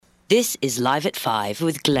This is Live at 5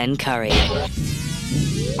 with Glenn Curry. What do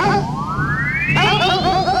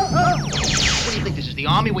you think this is, the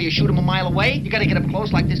army where you shoot them a mile away? You gotta get up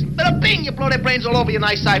close like this. Bada bing! You blow their brains all over your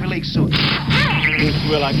nice Ivy League suit. You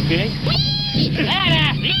feel like pig?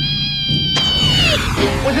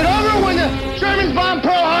 Was it over when the Germans bombed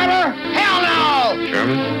Pearl Harbor? Hell no!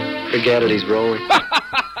 German? Forget it, he's rolling.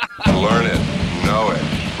 Learn it, know it,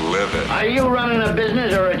 live it. Are you running a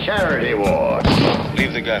business or a charity war?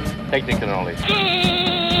 Leave the gun. Take the cannoli.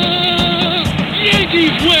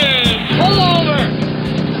 Yankees win! Pull over!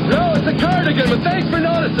 No, it's a cardigan, but thanks for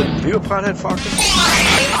noticing. You a pothead fucker?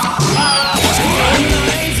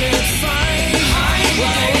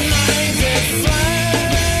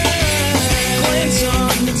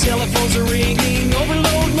 The telephones are ringing,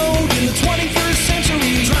 overload mode in the 21st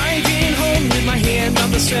century. Driving home with my hand on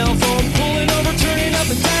the cell phone, pulling over, turning up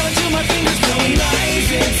and dialing till my fingers going.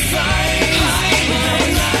 Live at 5,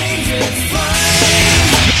 live at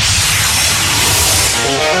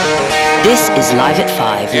 5. This is Live at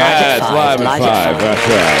 5. Yeah, it's Live at 5. That's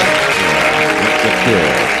right.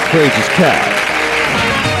 Yeah, Courageous Cat.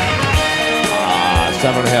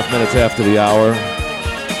 7.5 minutes after the hour.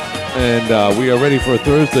 And we are ready for a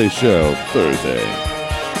Thursday show. Thursday.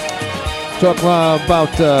 Talk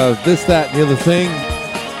about this, that, and the other thing.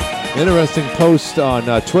 Interesting post on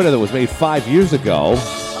Twitter that was made 5 years ago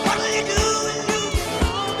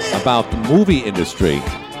about the movie industry.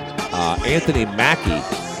 Anthony Mackie.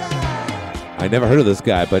 I never heard of this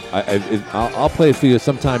guy, but I'll play it for you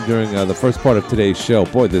sometime during the first part of today's show.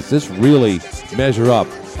 Boy, does this really measure up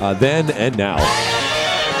then and now.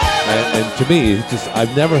 And to me, it's just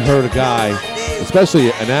I've never heard a guy,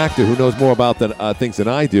 especially an actor who knows more about things than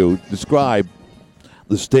I do, describe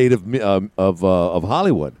the state of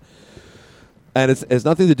Hollywood. And it's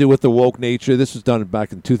nothing to do with the woke nature. This was done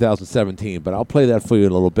back in 2017, but I'll play that for you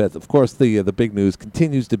in a little bit. Of course, the big news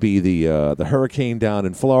continues to be the hurricane down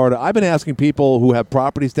in Florida. I've been asking people who have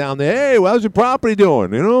properties down there, hey, how's your property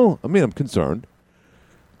doing? You know, I mean, I'm concerned.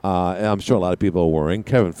 And I'm sure a lot of people are worrying.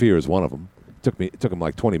 Kevin Fear is one of them. It took him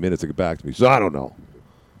like 20 minutes to get back to me. So I don't know.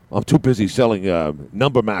 I'm too busy selling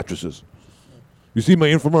number mattresses. You see my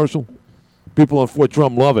infomercial? People on Fort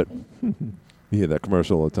Drum love it. You hear that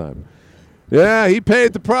commercial all the time. Yeah, he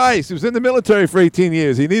paid the price. He was in the military for 18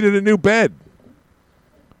 years. He needed a new bed.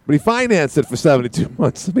 But he financed it for 72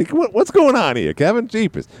 months. I mean, what's going on here, Kevin?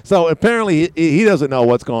 Jeepers. So apparently he doesn't know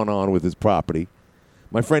what's going on with his property.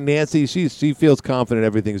 My friend Nancy, she feels confident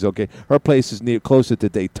everything's okay. Her place is closer to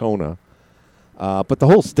Daytona. But the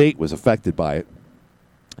whole state was affected by it.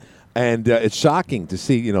 And it's shocking to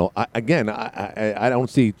see, you know, I don't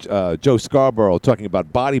see Joe Scarborough talking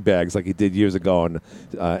about body bags like he did years ago on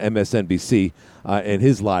MSNBC in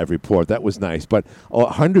his live report. That was nice. But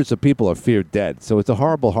hundreds of people are feared dead. So it's a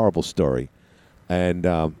horrible, horrible story. And,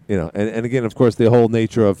 you know, and again, of course, the whole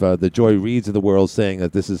nature of the Joy Reids of the world saying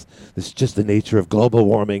that this is just the nature of global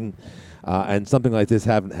warming. And something like this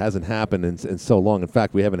hasn't happened in so long. In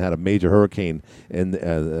fact, we haven't had a major hurricane in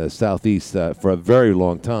the southeast for a very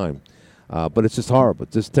long time. But it's just horrible.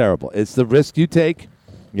 It's just terrible. It's the risk you take.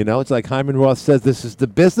 You know, it's like Hyman Roth says, this is the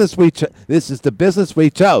business we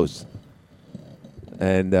chose.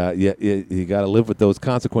 And you got to live with those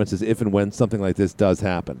consequences if and when something like this does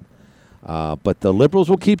happen. But the liberals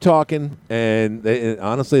will keep talking, and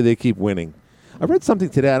honestly, they keep winning. I read something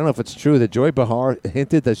today. I don't know if it's true that Joy Behar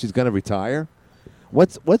hinted that she's going to retire.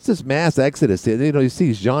 What's this mass exodus? You know, you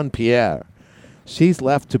see Jean-Pierre. She's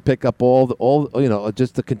left to pick up all you know,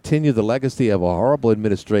 just to continue the legacy of a horrible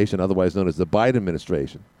administration, otherwise known as the Biden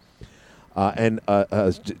administration. And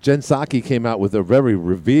Jen Psaki came out with a very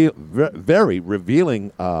revealing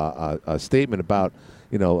statement about,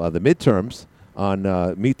 you know, the midterms on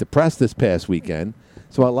Meet the Press this past weekend.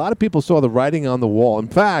 So a lot of people saw the writing on the wall. In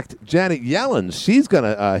fact, Janet Yellen, she's going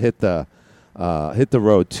to hit the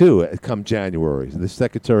road too come January. The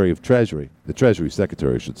Secretary of Treasury, the Treasury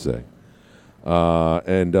Secretary, I should say.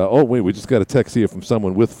 Oh wait, we just got a text here from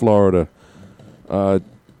someone with Florida. Oh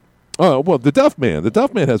well, the Duff Man. The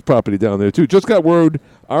Duff Man has property down there too. Just got word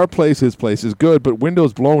our place, his place is good, but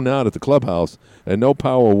windows blown out at the clubhouse and no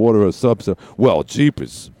power, water, or subs. Well,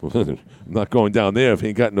 jeepers, I'm not going down there if he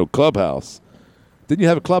ain't got no clubhouse. Didn't you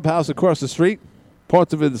have a clubhouse across the street?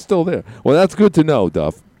 Parts of it is still there. Well, that's good to know,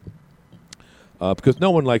 Duff. Because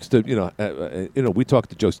no one likes to, we talked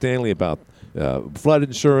to Joe Stanley about flood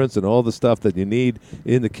insurance and all the stuff that you need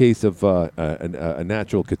in the case of a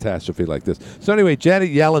natural catastrophe like this. So anyway,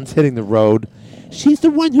 Janet Yellen's hitting the road. She's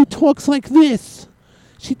the one who talks like this.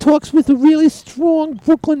 She talks with a really strong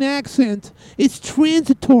Brooklyn accent. It's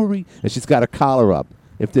transitory. And she's got her collar up.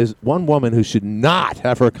 if there's one woman who should not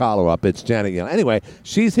have her collar up, it's Janet Yellen. Anyway,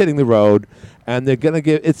 she's hitting the road, and they're going to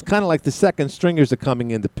give. It's kind of like the second stringers are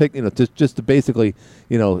coming in to pick, just to basically,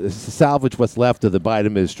 salvage what's left of the Biden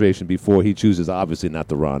administration before he chooses, obviously, not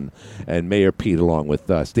to run. And Mayor Pete, along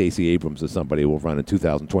with Stacey Abrams or somebody, will run in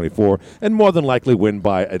 2024, and more than likely win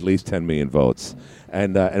by at least 10 million votes.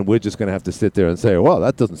 And we're just going to have to sit there and say, well,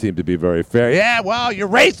 that doesn't seem to be very fair. Yeah, well, you're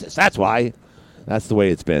racist. That's why. That's the way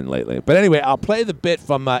it's been lately. But anyway, I'll play the bit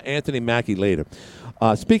from Anthony Mackie later.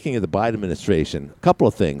 Speaking of the Biden administration, a couple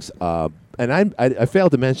of things. And I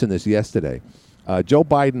failed to mention this yesterday. Joe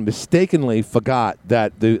Biden mistakenly forgot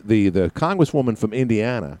that the congresswoman from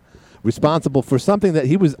Indiana, responsible for something that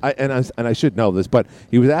he was, and I should know this, but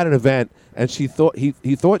he was at an event, and he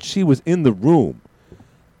thought she was in the room.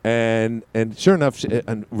 And sure enough,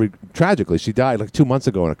 tragically, she died like 2 months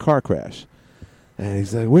ago in a car crash. And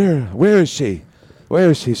he's like, where is she?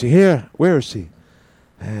 Where is she? Is she here? Where is she?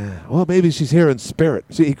 Well, maybe she's here in spirit.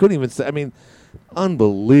 See, he couldn't even say,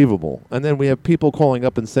 unbelievable. And then we have people calling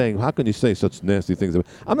up and saying, how can you say such nasty things?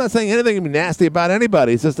 I'm not saying anything nasty about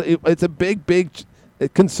anybody. It's just, it's a big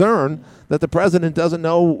concern that the president doesn't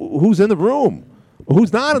know who's in the room,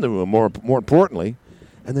 who's not in the room, more importantly.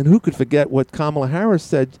 And then who could forget what Kamala Harris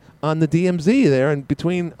said on the DMZ there and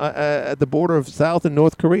between at the border of South and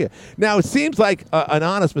North Korea. Now, it seems like an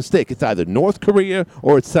honest mistake. It's either North Korea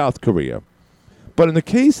or it's South Korea. But in the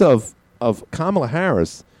case of Kamala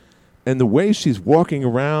Harris and the way she's walking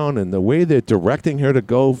around and the way they're directing her to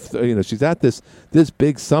go, she's at this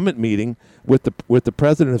big summit meeting with the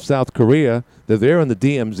president of South Korea. They're there on the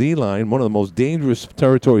DMZ line, one of the most dangerous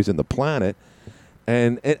territories in the planet.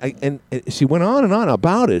 And she went on and on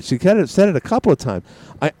about it. She said it a couple of times.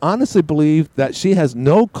 I honestly believe that she has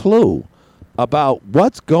no clue about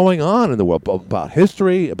what's going on in the world, about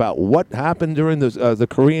history, about what happened during the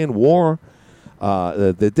Korean War,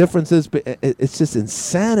 the differences. It's just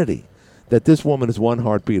insanity that this woman is one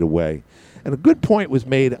heartbeat away. And a good point was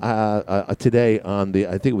made today on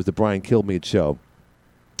I think it was the Brian Kilmeade show.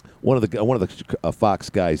 One of the Fox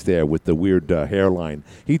guys there with the weird hairline.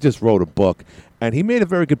 He just wrote a book, and he made a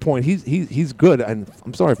very good point. He's good, and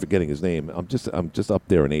I'm sorry for forgetting his name. I'm just up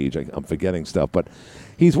there in age. I'm forgetting stuff, but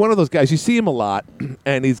he's one of those guys. You see him a lot,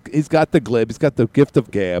 and he's got the glib. He's got the gift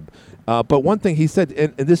of gab. But one thing he said,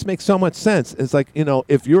 and this makes so much sense. It's like,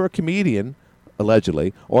 if you're a comedian,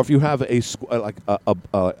 allegedly, or if you have a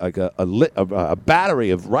battery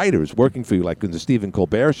of writers working for you, like in the Stephen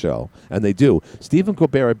Colbert show, and they do. Stephen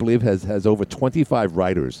Colbert, I believe, has over 25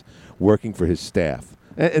 writers working for his staff,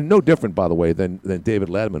 and no different, by the way, than David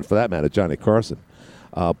Letterman, for that matter, Johnny Carson.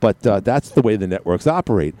 But that's the way the networks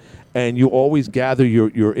operate, and you always gather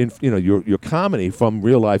your comedy from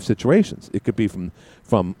real life situations. It could be from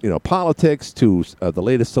politics to the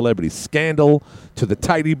latest celebrity scandal to the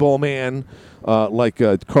tidy ball man, like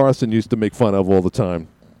Carson used to make fun of all the time,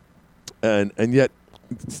 and yet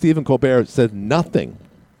Stephen Colbert said nothing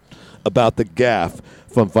about the gaffe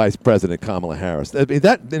from Vice President Kamala Harris.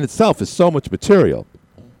 That in itself is so much material.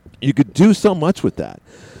 You could do so much with that.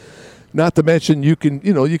 Not to mention, you can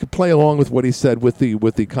play along with what he said with the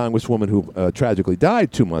congresswoman who tragically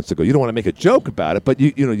died 2 months ago. You don't want to make a joke about it, but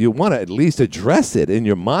you want to at least address it in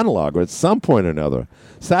your monologue or at some point or another.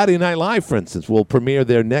 Saturday Night Live, for instance, will premiere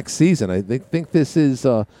their next season. I think this is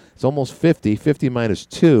it's almost 50 minus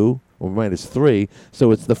 2 or minus 3,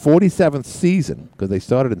 so it's the 47th season because they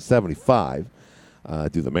started in 75.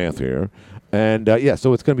 Do the math here. And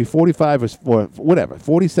so it's going to be 45 or whatever,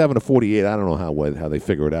 47 or 48. I don't know how they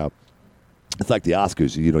figure it out. It's like the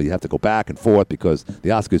Oscars. You have to go back and forth because the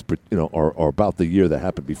Oscars, are about the year that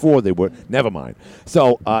happened before. They were, never mind.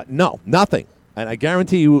 So, no, nothing. And I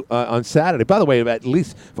guarantee you on Saturday, by the way, at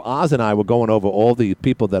least for Oz and I were going over all the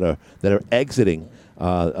people that are exiting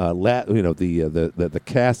the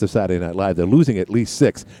cast of Saturday Night Live. They're losing at least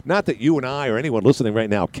 6. Not that you and I or anyone listening right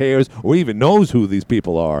now cares or even knows who these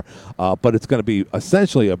people are, but it's going to be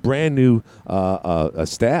essentially a brand new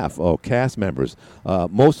staff or cast members.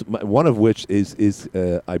 One of which is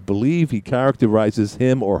I believe he characterizes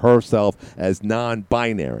him or herself as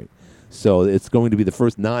non-binary. So it's going to be the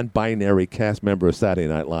first non-binary cast member of Saturday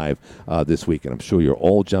Night Live this week, and I'm sure you're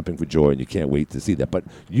all jumping for joy and you can't wait to see that. But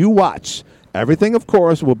you watch. Everything, of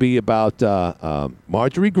course, will be about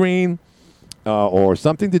Marjorie Greene or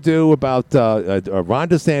something to do about Ron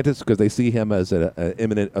DeSantis because they see him as an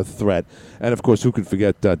imminent threat. And, of course, who can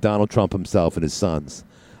forget Donald Trump himself and his sons.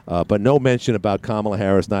 But no mention about Kamala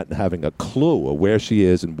Harris not having a clue of where she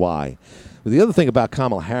is and why. The other thing about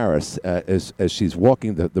Kamala Harris, as she's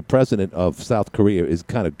walking, the president of South Korea is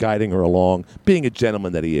kind of guiding her along, being a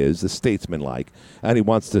gentleman that he is, a statesman-like, and he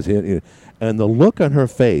wants to, and the look on her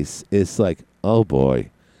face is like, oh boy.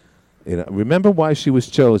 Remember why she was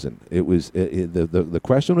chosen. It was the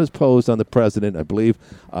question was posed on the president. I believe,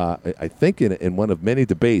 I think in one of many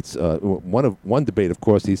debates. One debate, of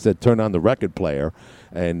course, he said turn on the record player,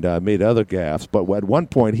 and made other gaffes. But at one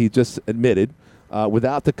point, he just admitted,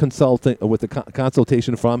 without the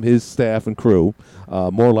consultation from his staff and crew,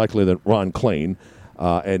 more likely than Ron Klain.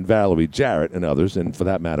 And Valerie Jarrett and others, and for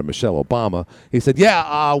that matter, Michelle Obama, he said,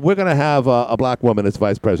 we're going to have a black woman as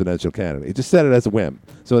vice presidential candidate. He just said it as a whim.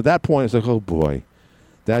 So at that point, it's like, oh, boy,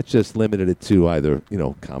 that just limited it to either,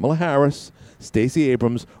 Kamala Harris, Stacey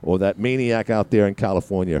Abrams, or that maniac out there in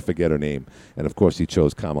California, I forget her name. And, of course, he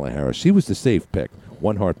chose Kamala Harris. She was the safe pick.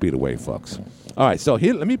 One heartbeat away, folks. All right, so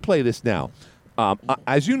here, let me play this now.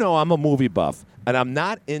 As you know, I'm a movie buff. And I'm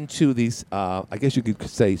not into these, I guess you could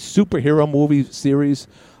say, superhero movie series.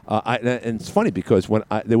 And it's funny because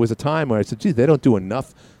there was a time where I said, gee, they don't do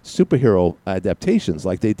enough superhero adaptations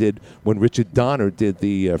like they did when Richard Donner did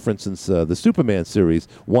for instance, the Superman series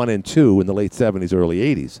 1 and 2 in the late 70s, early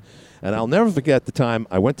 80s. And I'll never forget the time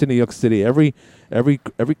I went to New York City. Every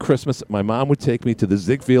Christmas, my mom would take me to the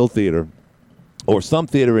Ziegfeld Theater or some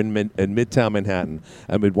theater in Midtown Manhattan,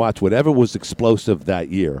 and we'd watch whatever was explosive that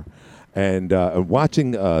year. And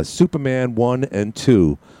watching Superman 1 and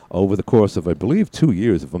 2 over the course of, I believe, 2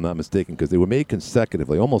 years, if I'm not mistaken, because they were made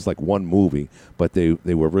consecutively, almost like one movie, but they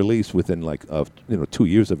were released within 2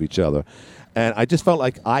 years of each other. And I just felt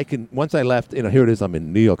like once I left, here it is, I'm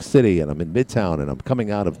in New York City, and I'm in Midtown, and I'm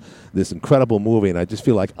coming out of this incredible movie, and I just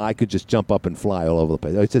feel like I could just jump up and fly all over the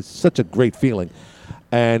place. It's just such a great feeling.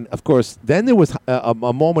 And, of course, then there was a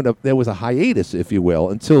moment there was a hiatus, if you will,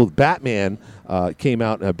 until Batman came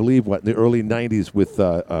out, I believe, in the early 90s with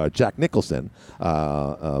Jack Nicholson.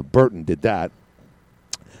 Burton did that.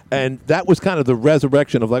 And that was kind of the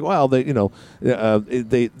resurrection of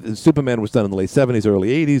Superman was done in the late 70s, early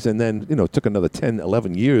 80s, and then, it took another 10,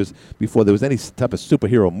 11 years before there was any type of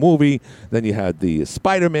superhero movie. Then you had the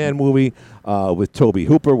Spider-Man movie with Toby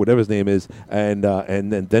Hooper, whatever his name is, and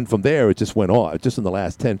then from there it just went on. Just in the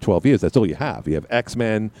last 10, 12 years, that's all you have. You have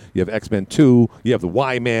X-Men, you have X-Men 2, you have the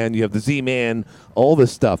Y-Man, you have the Z-Man, all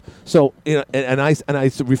this stuff. So, and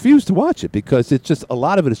I refuse to watch it because it's just, a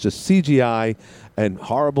lot of it is just CGI and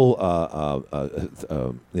horrible,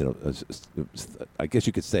 I guess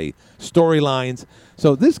you could say, storylines.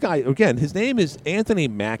 So this guy, again, his name is Anthony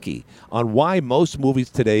Mackie, on why most movies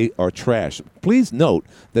today are trash. Please note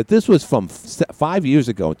that this was from 5 years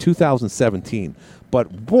ago, in 2017.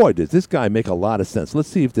 But boy, does this guy make a lot of sense. Let's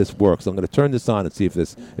see if this works. I'm going to turn this on and see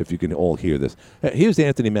if you can all hear this. Here's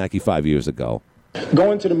Anthony Mackie 5 years ago.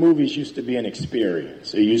 Going to the movies used to be an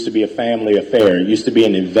experience. It used to be a family affair. It used to be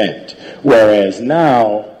an event. Whereas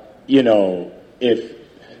now, if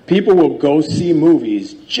people will go see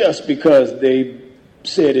movies just because they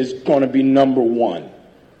said it's going to be number one,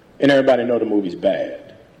 and everybody know the movie's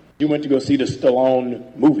bad. You went to go see the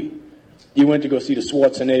Stallone movie. You went to go see the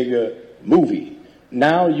Schwarzenegger movie.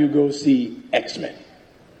 Now you go see X-Men.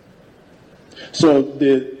 So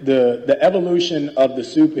the evolution of the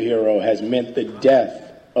superhero has meant the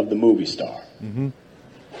death of the movie star. Mm-hmm.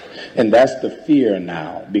 And that's the fear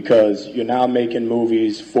now, because you're now making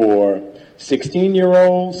movies for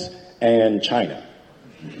 16-year-olds and China.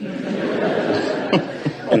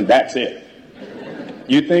 And that's it.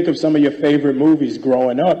 You think of some of your favorite movies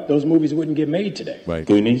growing up, those movies wouldn't get made today. Right.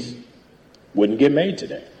 Goonies wouldn't get made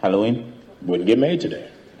today. Halloween wouldn't get made today.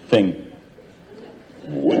 Thing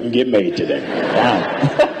wouldn't get made today.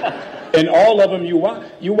 Wow. And all of them you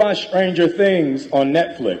watch Stranger Things on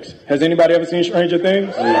Netflix. Has anybody ever seen Stranger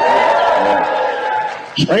Things?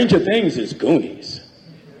 Yeah. Stranger Things is Goonies.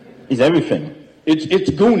 It's everything. It's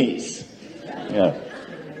Goonies. Yeah.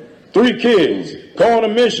 3 kids go on a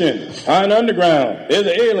mission, find underground. There's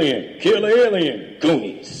an alien. Kill the alien.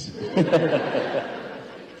 Goonies.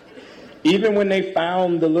 Even when they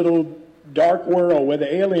found the little dark world where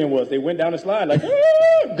the alien was, they went down a slide like,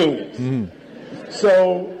 Goonies. Mm.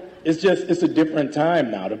 So it's a different time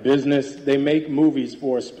now. The business, they make movies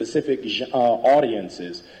for specific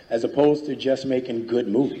audiences as opposed to just making good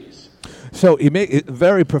movies. So he made it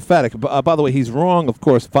very prophetic. By the way, he's wrong. Of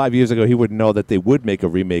course, 5 years ago, he wouldn't know that they would make a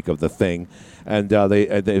remake of The Thing. And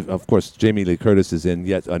they of course, Jamie Lee Curtis is in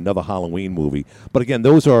yet another Halloween movie. But again,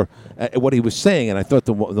 those are what he was saying. And I thought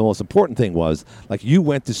the most important thing was, like, you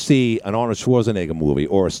went to see an Arnold Schwarzenegger movie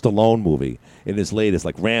or a Stallone movie in his latest,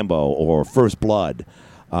 like Rambo or First Blood.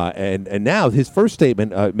 And now his first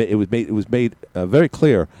statement, it was made very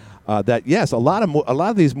clear that yes, a lot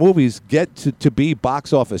of these movies get to be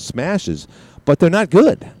box office smashes, but they're not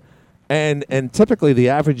good. And typically the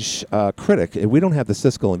average critic, and we don't have the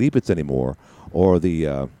Siskel and Ebert anymore, or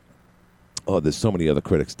the there's so many other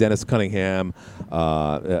critics. Dennis Cunningham,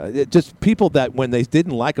 just people that when they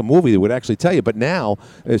didn't like a movie, they would actually tell you. But now,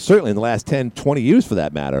 certainly in the last 10, 20 years for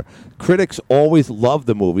that matter, critics always love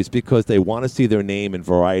the movies because they want to see their name in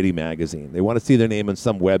Variety magazine. They want to see their name on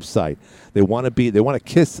some website. They want to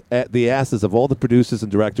kiss at the asses of all the producers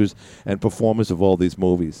and directors and performers of all these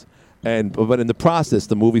movies. But in the process,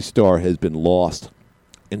 the movie star has been lost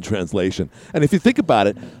in translation. And if you think about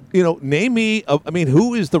it, name me,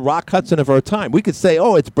 who is the Rock Hudson of our time? We could say,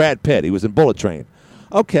 it's Brad Pitt. He was in Bullet Train.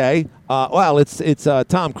 Okay, it's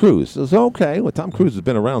Tom Cruise. So, okay, well, Tom Cruise has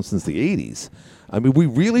been around since the 80s. I mean, we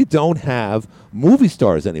really don't have movie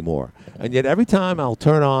stars anymore. And yet every time I'll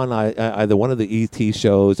turn on either one of the ET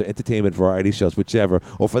shows or entertainment variety shows, whichever,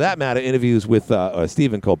 or for that matter, interviews with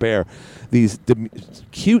Stephen Colbert, these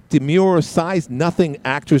cute, demure, size-nothing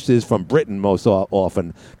actresses from Britain most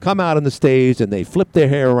often come out on the stage and they flip their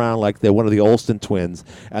hair around like they're one of the Olsen twins,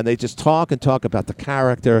 and they just talk about the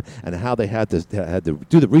character and how they had to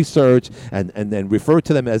do the research and then refer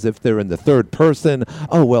to them as if they're in the third person.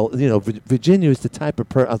 Oh, well, Virginia is the type of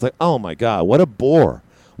person. I was like, oh, my God, what a bore.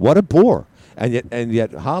 What a bore. And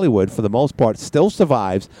yet Hollywood, for the most part, still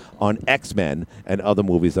survives on X-Men and other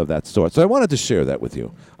movies of that sort. So I wanted to share that with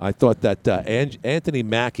you. I thought that Anthony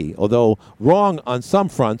Mackie, although wrong on some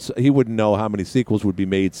fronts, he wouldn't know how many sequels would be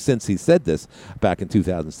made since he said this back in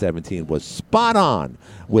 2017, was spot on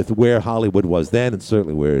with where Hollywood was then and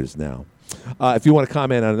certainly where it is now. If you want to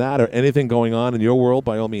comment on that or anything going on in your world,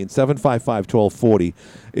 by all means, 755-1240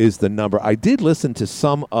 is the number. I did listen to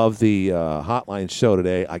some of the Hotline show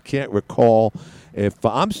today. I can't recall if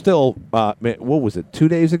I'm still, what was it, 2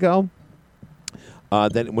 days ago?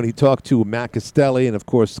 Then when he talked to Matt Castelli and, of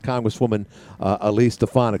course, Congresswoman Elise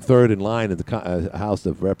Stefanik, third in line in the House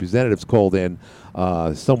of Representatives, called in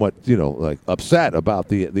somewhat, upset about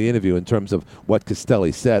the interview in terms of what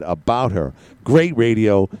Castelli said about her. Great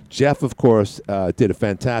radio. Jeff, of course, did a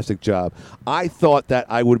fantastic job. I thought that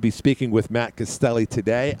I would be speaking with Matt Castelli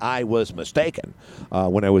today. I was mistaken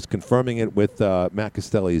when I was confirming it with Matt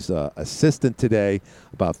Castelli's assistant today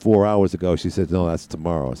about 4 hours ago. She said, no, that's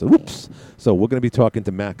tomorrow. I said, whoops. So we're going to be talking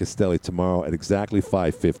to Matt Castelli tomorrow at exactly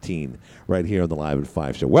 5:15 right here on the Live at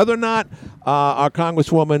 5 show. Whether or not our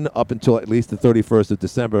Congresswoman, up until at least the 31st of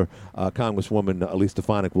December, Congresswoman Elise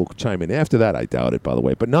Stefanik will chime in after that. I doubt it, by the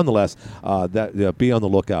way. But nonetheless, be on the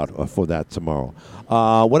lookout for that tomorrow.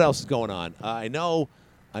 What else is going on? I know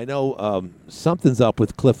something's up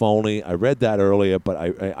with Cliff Only. I read that earlier, but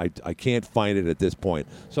I can't find it at this point.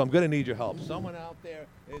 So I'm going to need your help. Someone out there?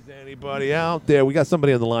 Is anybody out there? We got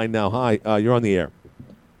somebody on the line now. Hi, you're on the air.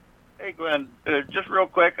 Hey, Glenn, just real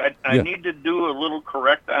quick, I need to do a little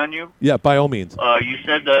correct on you. Yeah, by all means. You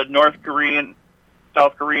said the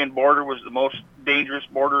South Korean border was the most dangerous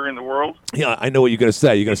border in the world. Yeah, I know what you're going to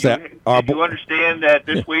say. You're going to say... Did you understand that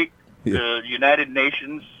this week the United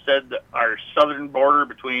Nations said that our southern border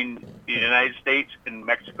between the United States and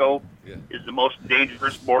Mexico is the most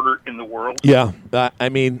dangerous border in the world? Yeah,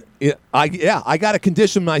 I got to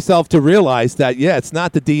condition myself to realize that, it's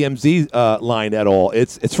not the DMZ line at all.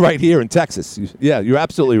 It's right here in Texas. Yeah, you're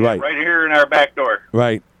absolutely right. Right here in our back door.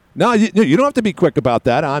 Right. No, you don't have to be quick about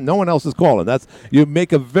that. No one else is calling. You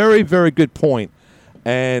make a very, very good point.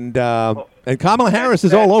 And Kamala Harris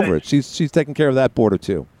is all over it. She's taking care of that border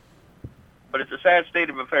too. But it's a sad state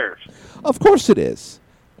of affairs. Of course it is.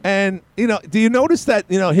 And, do you notice that,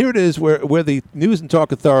 here it is where the News and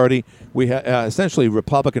Talk Authority, we have essentially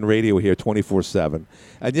Republican radio here 24/7.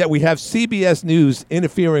 And yet we have CBS News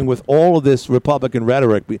interfering with all of this Republican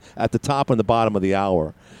rhetoric at the top and the bottom of the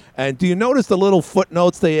hour. And do you notice the little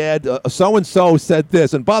footnotes they add? So-and-so said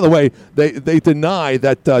this. And by the way, they deny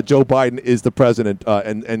that Joe Biden is the president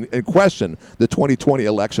and question the 2020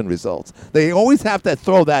 election results. They always have to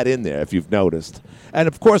throw that in there, if you've noticed. And,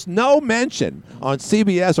 of course, no mention on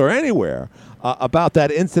CBS or anywhere about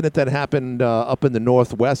that incident that happened up in the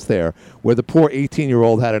Northwest there, where the poor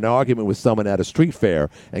 18-year-old had an argument with someone at a street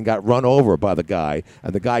fair and got run over by the guy,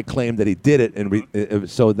 and the guy claimed that he did it, and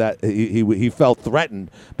so that he felt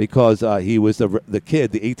threatened because he was the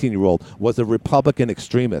kid, the 18-year-old, was a Republican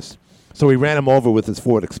extremist. So he ran him over with his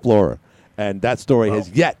Ford Explorer, and that story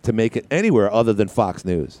has yet to make it anywhere other than Fox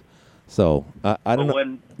News. So I don't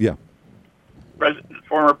know. Yeah.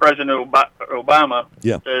 Former President Obama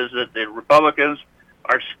says that the Republicans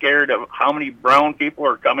are scared of how many brown people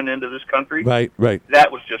are coming into this country. Right.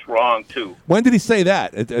 That was just wrong, too. When did he say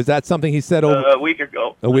that? Is that something he said over A week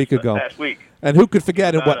ago. Last week. And who could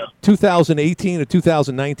forget in 2018 or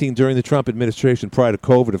 2019 during the Trump administration prior to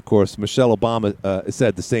COVID, of course, Michelle Obama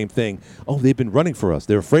said the same thing. Oh, they've been running for us.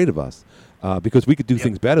 They're afraid of us because we could do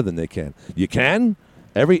things better than they can. You can?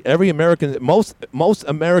 Every American, most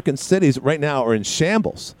American cities right now are in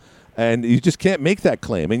shambles. And you just can't make that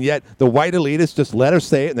claim. And yet the white elitists just let her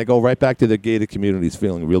say it, and they go right back to their gated communities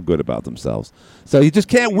feeling real good about themselves. So you just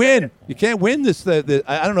can't win. You can't win this. I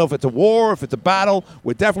don't know if it's a war, if it's a battle.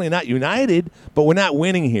 We're definitely not united, but we're not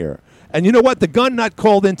winning here. And you know what? The gun nut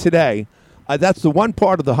called in today. That's the one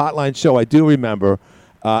part of the hotline show I do remember.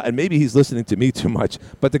 And maybe he's listening to me too much.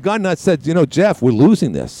 But the gun nut said, Jeff, we're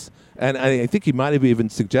losing this. And I think he might have even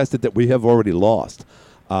suggested that we have already lost.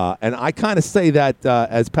 And I kind of say that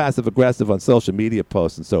as passive-aggressive on social media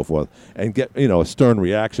posts and so forth, and get a stern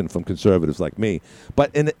reaction from conservatives like me.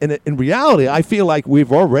 But in reality, I feel like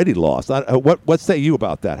we've already lost. What say you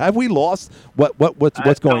about that? Have we lost?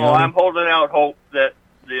 What's going on? I'm holding out hope that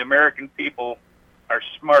the American people are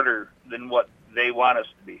smarter than what they want us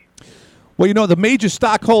to be. Well, the major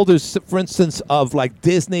stockholders, for instance, of like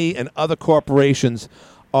Disney and other corporations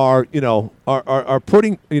are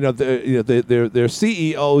putting their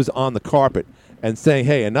CEOs on the carpet and saying,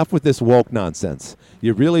 hey, enough with this woke nonsense.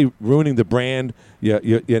 You're really ruining the brand.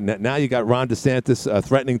 Now you got Ron DeSantis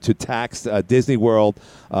threatening to tax Disney World,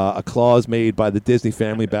 a clause made by the Disney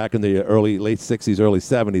family back in the late 60s, early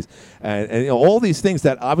 70s. And all these things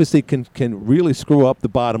that obviously can really screw up the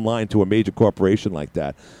bottom line to a major corporation like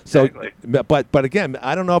that. So, exactly. But again,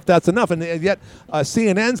 I don't know if that's enough. And yet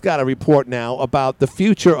CNN's got a report now about the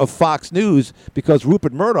future of Fox News because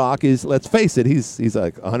Rupert Murdoch is, let's face it, he's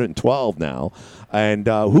like 112 now. And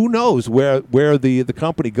who knows where the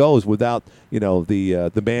company goes without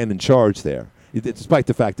the man in charge there, despite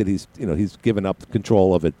the fact that he's given up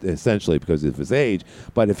control of it essentially because of his age.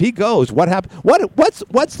 But if he goes, what happens?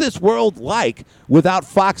 What's this world like without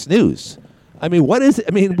Fox News? I mean, what is it?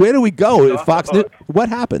 I mean, where do we go if Fox News? What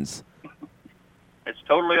happens? It's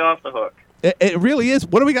totally off the hook. It really is.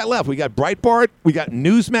 What do we got left? We got Breitbart. We got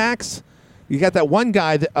Newsmax. You got that one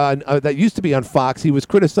guy that used to be on Fox. He was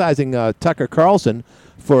criticizing Tucker Carlson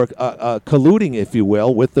for colluding, if you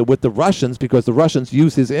will, with the Russians because the Russians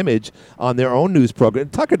use his image on their own news program.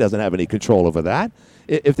 Tucker doesn't have any control over that.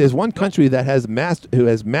 If there's one country that who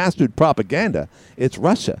has mastered propaganda, it's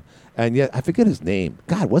Russia. And yet, I forget his name.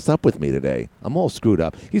 God, what's up with me today? I'm all screwed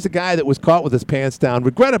up. He's a guy that was caught with his pants down.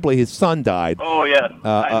 Regrettably, his son died. Oh, yes.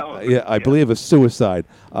 I believe a suicide.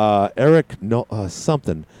 Eric,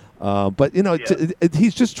 something. But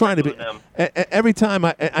he's just trying to be. Every time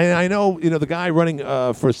I know the guy running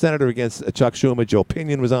for senator against Chuck Schumer, Joe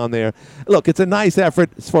Pinion was on there. Look, it's a nice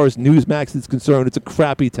effort as far as Newsmax is concerned. It's a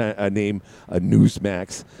crappy name,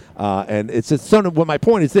 Newsmax, and it's just sort of. Well, my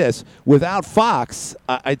point is this: without Fox,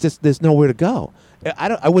 there's nowhere to go.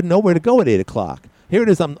 I wouldn't know where to go at 8:00. Here it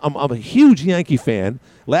is. I'm a huge Yankee fan.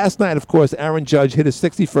 Last night, of course, Aaron Judge hit his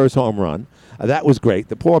 61st home run. That was great.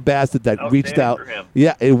 The poor bastard that reached out. For him.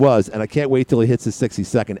 Yeah, it was. And I can't wait till he hits his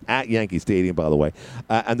 62nd at Yankee Stadium, by the way.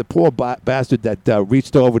 And the poor bastard that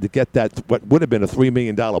reached over to get that, what would have been a $3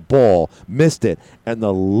 million ball, missed it. And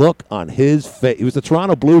the look on his face. He was a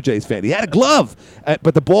Toronto Blue Jays fan. He had a glove.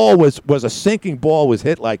 But the ball was a sinking ball, was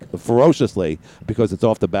hit like ferociously because it's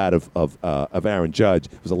off the bat of Aaron Judge.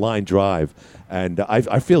 It was a line drive. And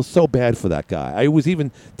I feel so bad for that guy. I was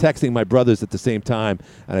even texting my brothers at the same time,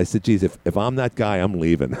 and I said, "Geez, if I'm that guy, I'm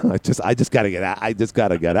leaving. I just got to get out. I just got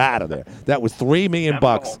to get out of there." That was $3 million.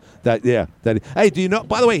 Hey, do you know?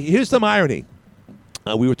 By the way, here's some irony.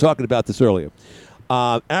 We were talking about this earlier.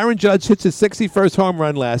 Aaron Judge hits his 61st home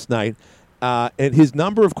run last night, and his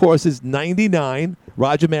number, of course, is 99.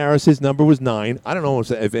 Roger Maris, his number was 9. I don't know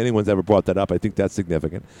if anyone's ever brought that up. I think that's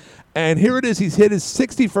significant. And here it is. He's hit his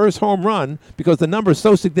 61st home run because the number is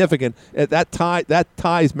so significant. That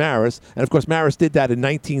ties Maris. And, of course, Maris did that in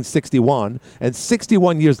 1961. And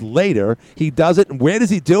 61 years later, he does it. And where does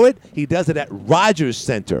he do it? He does it at Rogers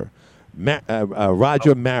Center.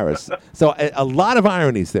 Roger Maris. So a lot of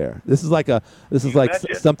ironies there. This is like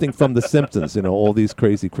something from The Simpsons. All these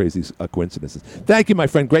crazy coincidences. Thank you, my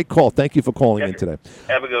friend. Great call. Thank you for calling in today.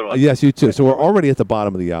 Have a good one. Yes, you too. So we're already at the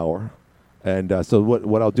bottom of the hour. And so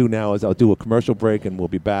what I'll do now is I'll do a commercial break, and we'll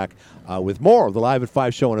be back with more of the Live at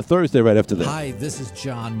 5 show on a Thursday right after this. Hi, this is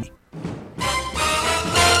John.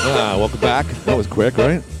 Welcome back. That was quick,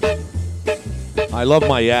 right? I love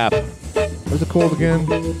my app. What's it called again?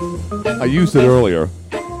 I used it earlier.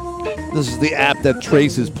 This is the app that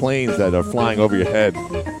traces planes that are flying over your head.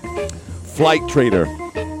 Flight Trader.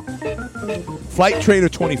 Flight Trader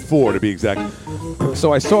 24 to be exact.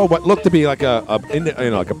 So I saw what looked to be like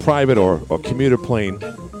like a private or commuter plane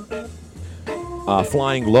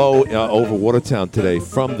flying low over Watertown today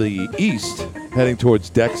from the east, heading towards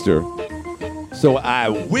Dexter. So I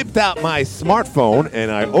whipped out my smartphone and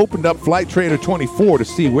I opened up Flight Trader 24 to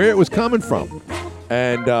see where it was coming from,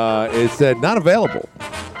 and it said not available.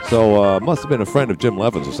 So must have been a friend of Jim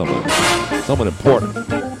Levin's or something, someone important.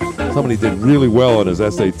 Somebody did really well on his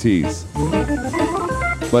SATs.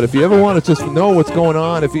 But if you ever want to just know what's going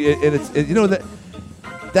on,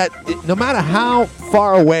 no matter how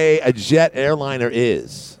far away a jet airliner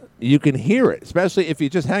is, you can hear it, especially if you're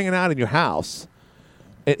just hanging out in your house.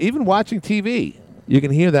 And even watching TV, you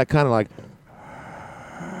can hear that kind of like,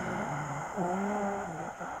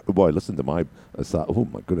 oh boy, listen to my, oh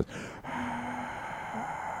my goodness.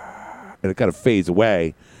 And it kind of fades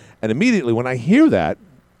away. And immediately when I hear that,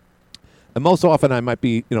 and most often I might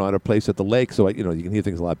be, at a place at the lake, so you can hear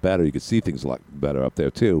things a lot better. You can see things a lot better up there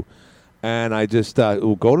too. And I just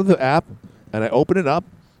will go to the app, and I open it up,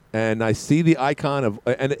 and I see the icon of,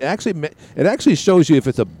 and it actually shows you if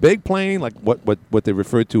it's a big plane, like what they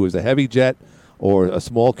refer to as a heavy jet, or a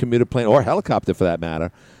small commuter plane, or a helicopter for that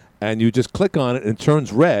matter. And you just click on it, and it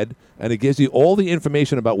turns red, and it gives you all the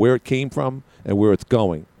information about where it came from and where it's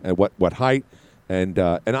going, and what height. And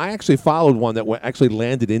I actually followed one that actually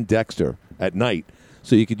landed in Dexter at night,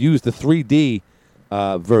 so you could use the 3D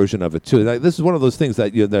version of it too. Now, this is one of those things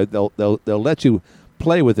that they'll let you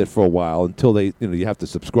play with it for a while until you have to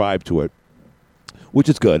subscribe to it, which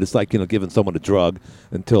is good. It's like giving someone a drug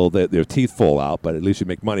until their teeth fall out, but at least you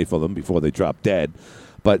make money for them before they drop dead.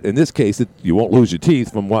 But in this case, you won't lose your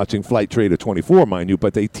teeth from watching Flight Trader 24, mind you,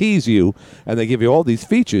 but they tease you, and they give you all these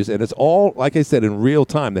features, and it's all, like I said, in real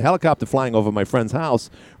time. The helicopter flying over my friend's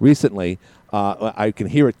house recently, I can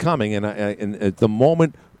hear it coming, and at the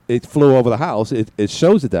moment it flew over the house, it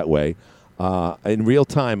shows it that way in real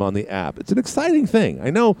time on the app. It's an exciting thing.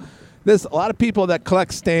 I know there's a lot of people that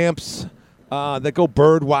collect stamps, that go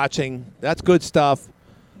bird watching. That's good stuff.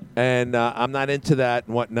 And I'm not into that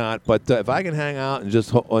and whatnot, but if I can hang out and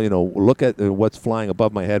just look at what's flying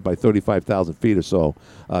above my head by 35,000 feet or so,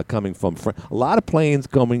 coming from a lot of planes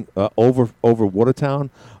coming over Watertown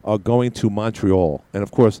are going to Montreal, and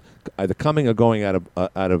of course either coming or going out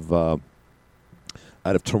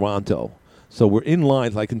of Toronto. So we're in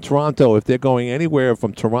line, like in Toronto. If they're going anywhere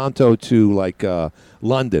from Toronto to like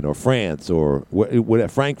London or France or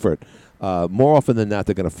Frankfurt, more often than not,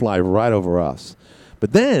 they're going to fly right over us.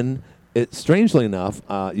 But then, strangely enough,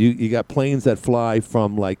 you got planes that fly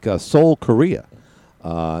from like Seoul, Korea,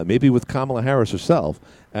 maybe with Kamala Harris herself,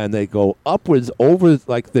 and they go upwards over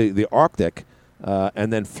like the Arctic,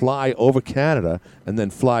 and then fly over Canada, and then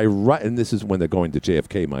fly right. And this is when they're going to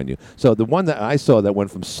JFK, mind you. So the one that I saw that went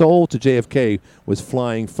from Seoul to JFK was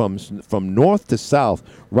flying from north to south,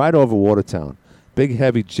 right over Watertown. Big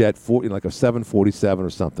heavy jet, like a 747 or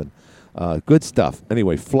something. Good stuff.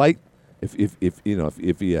 Anyway, flight. If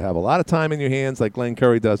you have a lot of time in your hands, like Glenn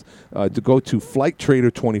Curry does, to go to Flight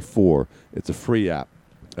Trader 24. It's a free app,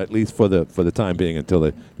 at least for the time being, until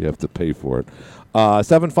you have to pay for it.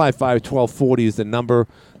 755-1240 is the number.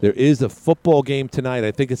 There is a football game tonight.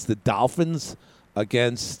 I think it's the Dolphins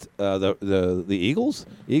against the Eagles.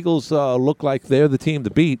 Eagles look like they're the team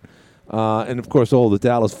to beat, and of course, all the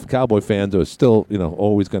Dallas Cowboy fans are still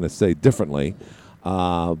always going to say differently.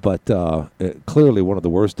 But clearly one of the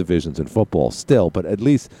worst divisions in football still. But at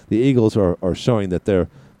least the Eagles are showing that they're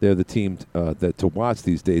the team to watch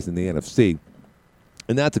these days in the NFC.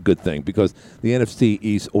 And that's a good thing, because the NFC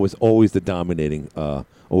East was always the dominating,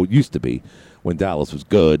 or used to be, when Dallas was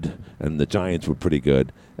good and the Giants were pretty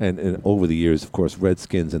good. And over the years, of course,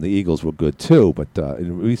 Redskins and the Eagles were good too. But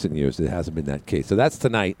in recent years, it hasn't been that case. So that's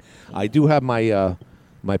tonight. I do have my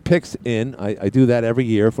picks in. I do that every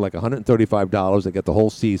year for like $135. I get the whole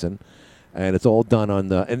season, and it's all done on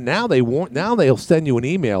the. And now they'll send you an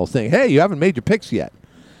email saying, "Hey, you haven't made your picks yet,"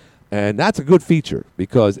 and that's a good feature,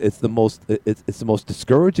 because it's the most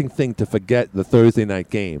discouraging thing to forget the Thursday night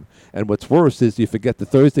game. And what's worse is you forget the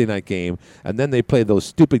Thursday night game, and then they play those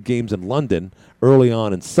stupid games in London early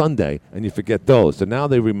on in Sunday, and you forget those. So now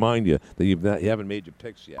they remind you that you haven't made your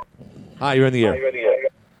picks yet. Hi, you're in the air.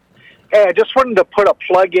 Hey, I just wanted to put a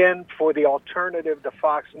plug in for the alternative to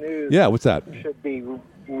Fox News. Yeah, what's that? It should be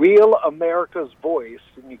Real America's Voice,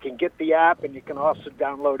 and you can get the app, and you can also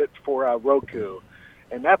download it for Roku.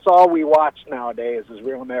 And that's all we watch nowadays is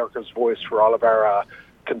Real America's Voice for all of our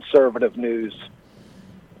conservative news.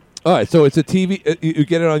 All right, so it's a TV. You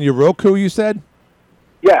get it on your Roku, you said?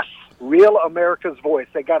 Yes, Real America's Voice.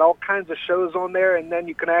 They got all kinds of shows on there, and then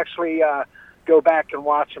you can actually go back and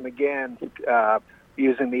watch them again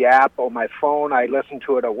using the app on my phone. I listen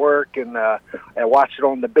to it at work, and I watch it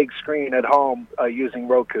on the big screen at home using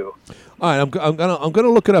Roku. All right, I'm gonna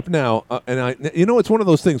look it up now, and it's one of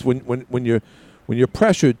those things when you're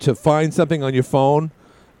pressured to find something on your phone,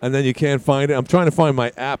 and then you can't find it. I'm trying to find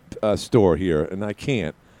my app store here, and I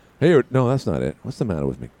can't. Here, no, that's not it. What's the matter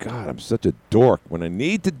with me? God, I'm such a dork. When I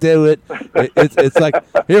need to do it, it's like,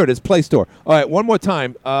 here it is, Play Store. All right, one more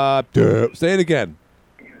time. Say it again.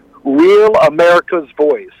 Real America's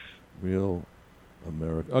Voice. Real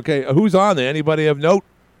America. Okay, who's on there? Anybody of note?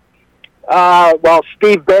 Well,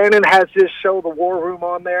 Steve Bannon has his show, The War Room,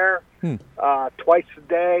 on there twice a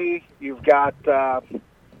day. You've got...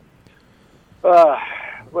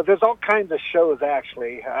 well, there's all kinds of shows,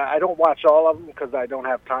 actually. I don't watch all of them because I don't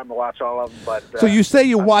have time to watch all of them. But so you say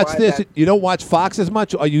you watch this, you don't watch Fox as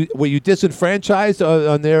much? Were you disenfranchised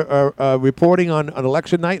on their reporting on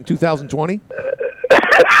election night in 2020?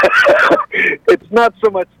 It's not so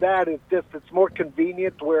much that. It's more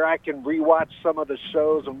convenient where I can rewatch some of the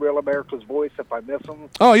shows on Real America's Voice if I miss them.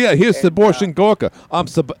 Oh, yeah, here's Sebastian Gorka. I'm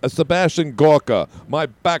Sebastian Gorka. My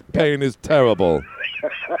back pain is terrible.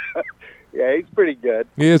 Yeah, he's pretty good.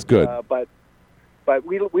 He is good. But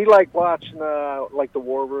we like watching like the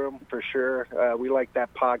War Room for sure. We like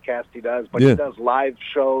that podcast he does, but he does live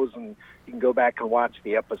shows, and you can go back and watch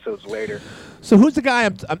the episodes later. So who's the guy?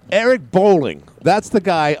 I'm Eric Bowling. That's the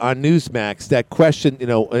guy on Newsmax that question,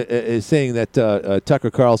 is saying that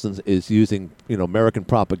Tucker Carlson is using, American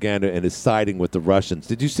propaganda and is siding with the Russians.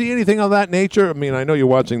 Did you see anything of that nature? I mean, I know you're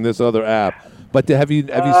watching this other app, but have you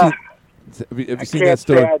seen? Have you seen that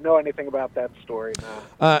story? I can't say I know anything about that story.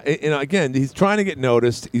 No. Again, he's trying to get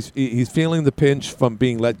noticed. He's feeling the pinch from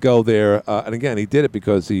being let go there. And again, he did it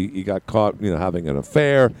because he got caught, having an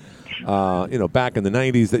affair. Back in the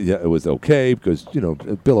 90s, it was okay because,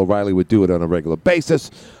 Bill O'Reilly would do it on a regular basis.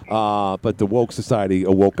 But the woke society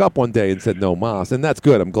woke up one day and said no mas, and that's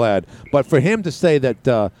good. I'm glad. But for him to say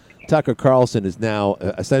that Tucker Carlson is now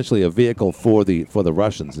essentially a vehicle for the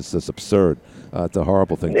Russians, it's just absurd. It's a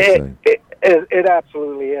horrible thing to say. It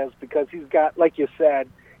absolutely is, because he's got, like you said,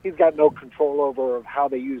 he's got no control over how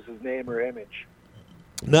they use his name or image.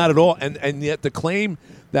 Not at all. And yet the claim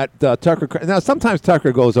that Tucker... Now, sometimes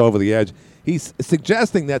Tucker goes over the edge. He's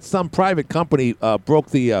suggesting that some private company broke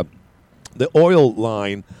the oil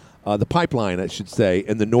line, the pipeline, I should say,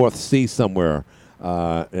 in the North Sea somewhere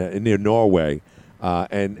near Norway.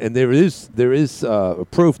 And there is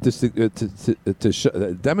proof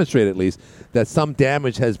to demonstrate at least that some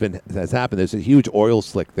damage has happened. There's a huge oil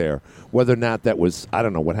slick there. Whether or not that was, I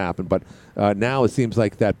don't know what happened, but now it seems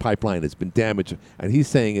like that pipeline has been damaged, and he's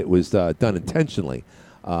saying it was done intentionally,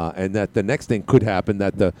 and that the next thing could happen,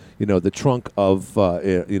 that the trunk of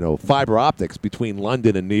fiber optics between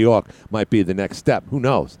London and New York might be the next step. Who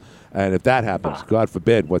knows? And if that happens, God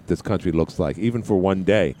forbid what this country looks like, even for one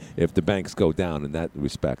day, if the banks go down in that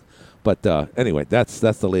respect. But anyway, that's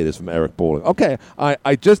the latest from Eric Bowling. Okay,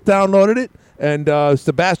 I just downloaded it, and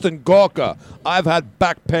Sebastian Gorka, I've had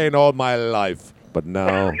back pain all my life, but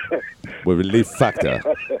now with Relief Factor.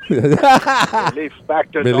 Relief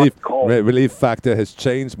Factor. Relief Factor has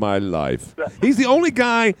changed my life. He's the only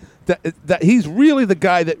guy that he's really the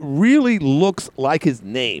guy that really looks like his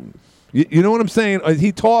name. You know what I'm saying?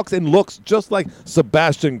 He talks and looks just like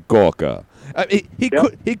Sebastian Gorka. He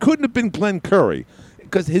couldn't have been Glenn Curry,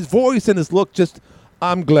 because his voice and his look just,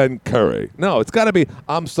 I'm Glenn Curry. No, it's got to be,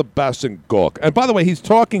 I'm Sebastian Gorka. And by the way, he's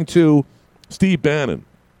talking to Steve Bannon.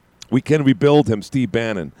 We can rebuild him, Steve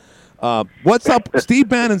Bannon. What's up? Steve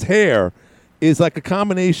Bannon's hair is like a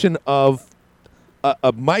combination of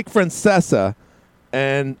Mike Francesa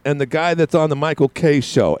and the guy that's on the Michael Kay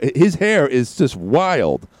show. His hair is just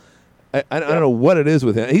wild. I don't know what it is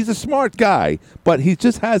with him. He's a smart guy, but he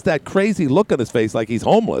just has that crazy look on his face, like he's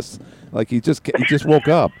homeless, like he just woke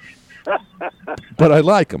up. But I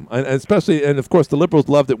like him, and especially, and of course, the liberals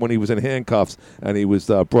loved it when he was in handcuffs and he was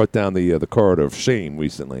brought down the corridor of shame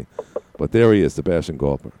recently. But there he is, Sebastian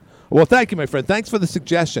Gorka. Well, thank you, my friend. Thanks for the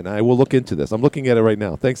suggestion. I will look into this. I'm looking at it right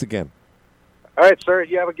now. Thanks again. All right, sir.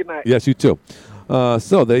 You have a good night. Yes, you too.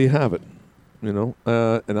 So there you have it.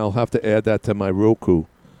 And I'll have to add that to my Roku.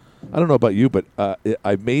 I don't know about you, but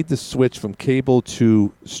I made the switch from cable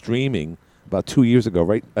to streaming about 2 years ago,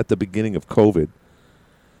 right at the beginning of COVID,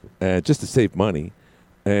 just to save money.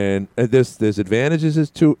 And there's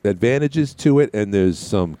advantages to it, and there's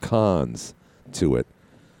some cons to it.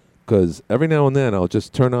 Because every now and then I'll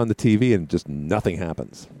just turn on the TV and just nothing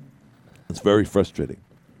happens. It's very frustrating.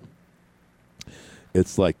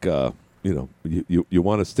 It's like you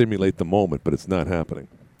want to stimulate the moment, but it's not happening.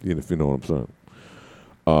 If you know what I'm saying.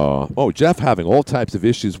 Jeff having all types of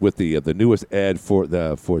issues with the newest ad for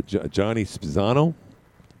Johnny Spizano,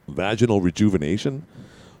 vaginal rejuvenation.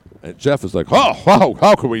 And Jeff is like,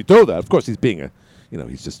 how can we do that? Of course, he's being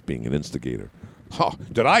he's just being an instigator. Oh,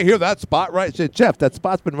 did I hear that spot right? I said, Jeff, that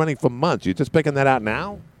spot's been running for months. You're just picking that out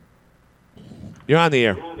now? You're on the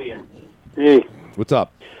air. Hey. What's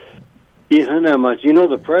up? Yeah, not much. You know,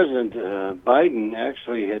 the president, Biden,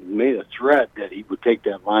 actually had made a threat that he would take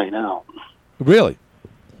that line out. Really?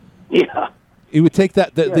 Yeah. He would take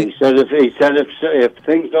that. He said if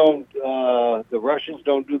things don't, the Russians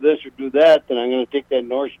don't do this or do that, then I'm going to take that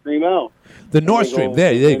Nord Stream out. The Nord Stream.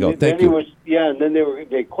 There you go. Thank you. And then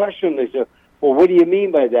they questioned him. They said, "Well, what do you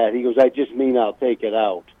mean by that?" He goes, "I just mean I'll take it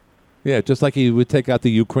out." Yeah, just like he would take out the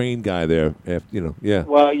Ukraine guy there. Yeah.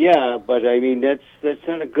 Well, yeah, but I mean that's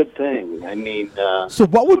not a good thing. I mean, so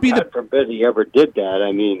what would be God forbid he ever did that?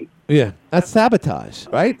 I mean, yeah, that's sabotage,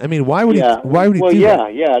 right? I mean, why would he? Why would he? Well, do yeah,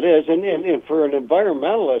 that? yeah, it is. And for an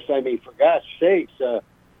environmentalist, I mean, for God's sakes,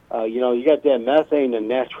 you got that methane and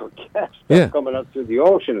natural gas stuff coming up through the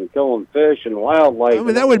ocean and killing fish and wildlife. I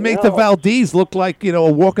mean, that would make the Valdez look like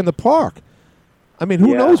a walk in the park. I mean,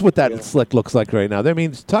 who knows what that slick looks like right now? I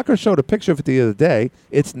mean, Tucker showed a picture of it the other day.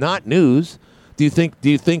 It's not news. Do you think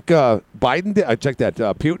Biden did? I checked that.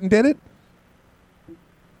 Putin did it.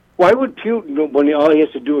 Why would Putin, when all he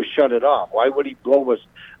has to do is shut it off? Why would he blow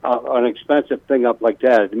an expensive thing up like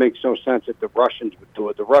that? It makes no sense that the Russians would do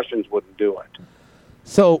it. The Russians wouldn't do it.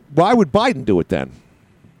 So why would Biden do it then?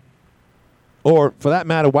 Or, for that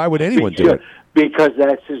matter, why would anyone do it? Because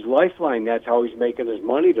that's his lifeline. That's how he's making his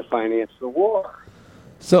money to finance the war.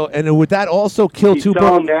 So, and would that also kill He's two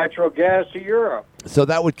selling birds? natural gas to Europe. So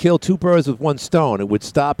that would kill two birds with one stone. It would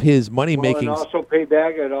stop his money making. And also pay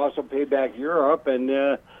back. It'd also pay back Europe, and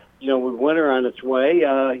with winter on its way,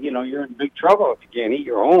 you're in big trouble if you can't heat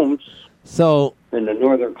your homes. So in the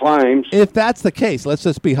northern climes. If that's the case, let's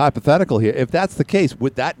just be hypothetical here. If that's the case,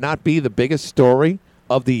 would that not be the biggest story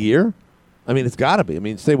of the year? I mean, it's got to be. I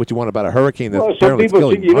mean, say what you want about a hurricane that's apparently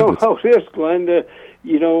killing hundreds. How it is, Glenn. The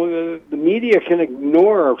media can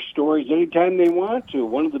ignore stories anytime they want to.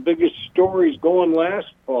 One of the biggest stories going last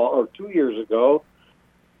fall or 2 years ago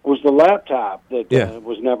was the laptop that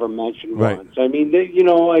was never mentioned once. I mean,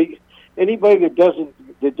 anybody that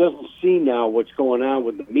doesn't see now what's going on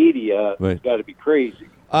with the media has got to be crazy.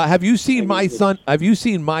 Have you seen my son? Have you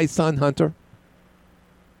seen My Son Hunter?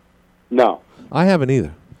 No, I haven't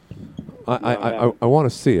either. I want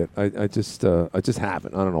to see it. I just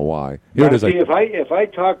haven't. I don't know why. Here it is. If I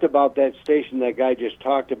talked about that station that guy just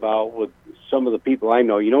talked about with some of the people I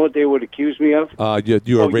know, you know what they would accuse me of?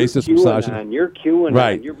 You're a racist, misogynist. You're QAnon.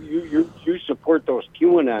 Right. You support those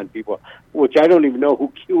QAnon people, which I don't even know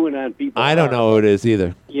who QAnon people are. I don't know who it is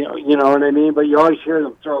either. You know what I mean? But you always hear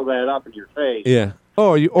them throw that up in your face. Yeah.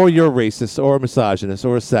 Or you're a racist, or a misogynist,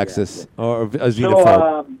 or a sexist, or a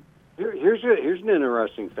xenophobe. So, here's an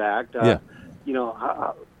interesting fact.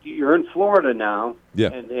 You're in Florida now,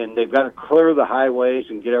 and they've got to clear the highways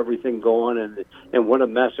and get everything going, and what a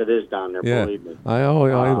mess it is down there. Believe me.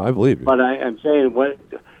 I believe you. But I'm saying,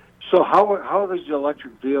 so how are these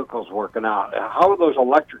electric vehicles working out? How are those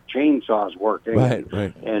electric chainsaws working?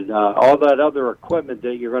 Right. And all that other equipment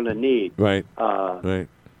that you're going to need. Right.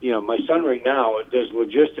 My son right now does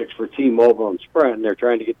logistics for T-Mobile and Sprint, and they're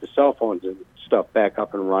trying to get the cell phones and stuff back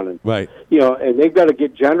up and running. Right. And they've got to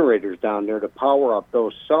get generators down there to power up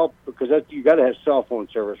those because you got to have cell phone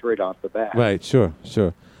service right off the bat. Right. Sure.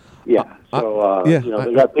 Yeah.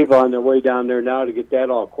 They got people on their way down there now to get that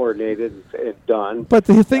all coordinated and done. But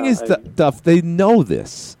the thing is, Duff, they know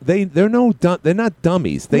this. They're not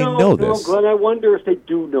dummies. They know this. No, Glenn, I wonder if they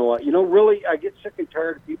do know it. Really, I get sick and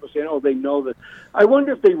tired of people saying, "Oh, they know that." I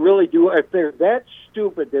wonder if they really do. If they're that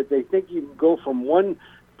stupid that they think you can go from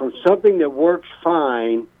something that works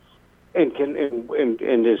fine and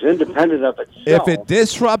is independent of itself. If it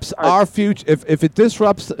disrupts our future, if it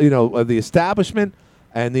disrupts, the establishment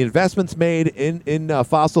and the investments made in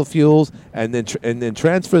fossil fuels, and then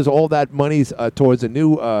transfers all that monies towards a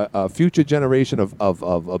new future generation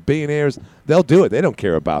of billionaires, they'll do it. They don't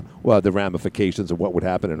care about the ramifications of what would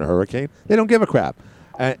happen in a hurricane. They don't give a crap.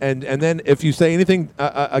 And then if you say anything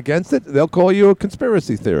against it, they'll call you a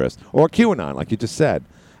conspiracy theorist or a QAnon, like you just said.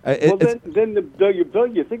 Then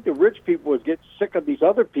you think the rich people would get sick of these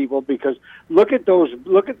other people, because look at those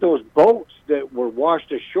boats that were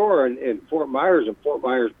washed ashore in Fort Myers and Fort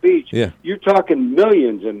Myers Beach. Yeah. You're talking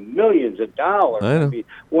millions and millions of dollars. I know. mean,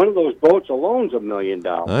 one of those boats alone's $1 million.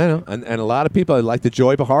 I know, and a lot of people like the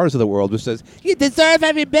Joy Behars of the world, who says you deserve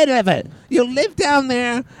every bit of it. You live down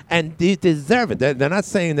there, and you deserve it. They're not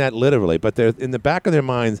saying that literally, but they're in the back of their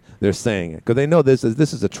minds. They're saying it because they know this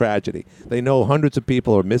is a tragedy. They know hundreds of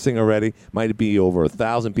people are missing already. Might be over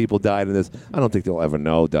 1,000 people died in this. I don't think they'll ever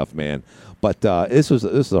know, Duff Man. But this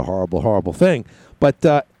is a horrible thing.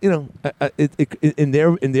 But in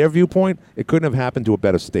their viewpoint, it couldn't have happened to a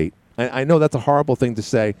better state. I know that's a horrible thing to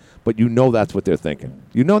say, but you know that's what they're thinking.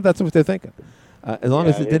 You know that's what they're thinking. As long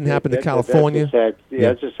as it didn't happen to California.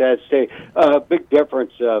 That's a sad state. Big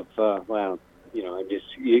difference of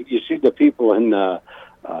you see the people in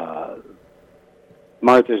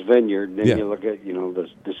Martha's Vineyard, and then you look at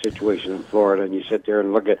the situation in Florida, and you sit there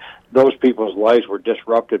and look at those people's lives were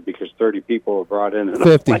disrupted because 30 people were brought in.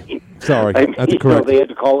 50. Sorry, that's correct. They had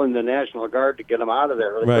to call in the National Guard to get them out of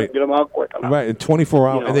there. They couldn't get them out quick enough. Right, in 24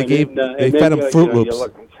 hours, and they fed them Fruit Loops.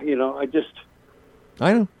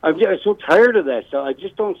 I know. I'm so tired of that stuff. I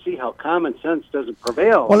just don't see how common sense doesn't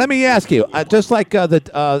prevail. Well, let me ask you, just like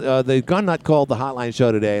the gun nut called the hotline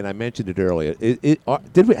show today, and I mentioned it earlier.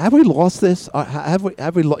 Have we lost this? Have we?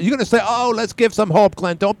 You're going to say, "Oh, let's give some hope,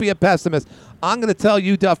 Glenn. Don't be a pessimist." I'm going to tell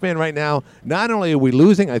you, Duffman, right now. Not only are we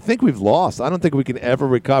losing, I think we've lost. I don't think we can ever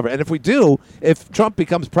recover. And if we do, if Trump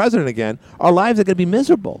becomes president again, our lives are going to be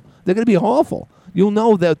miserable. They're going to be awful. You'll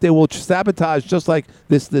know that they will sabotage, just like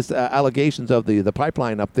this allegations of the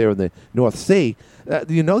pipeline up there in the North Sea. They're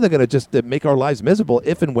going to just make our lives miserable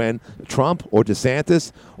if and when Trump or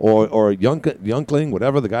DeSantis or Youngling,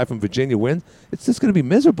 whatever, the guy from Virginia wins. It's just going to be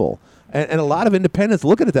miserable. And a lot of independents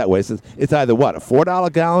look at it that way. It's either what, a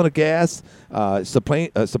 $4 gallon of gas,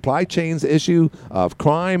 supply chains issue, of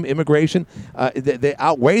crime, immigration. They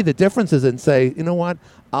outweigh the differences and say, you know what,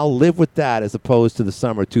 I'll live with that as opposed to the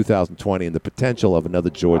summer of 2020 and the potential of another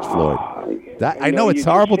George Floyd. I know it's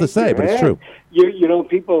horrible to say, but it's true.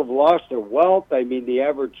 People have lost their wealth. I mean, the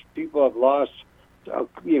average people have lost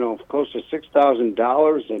close to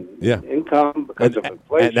 $6,000 in income because of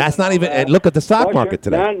inflation. And that's not even. And look at the stock market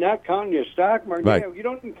today. Not counting your stock market. Right. Yeah, you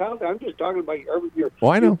don't even count that. I'm just talking about your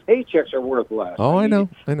I know. Your paychecks are worth less. Oh, I know.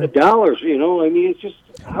 The dollars. It's just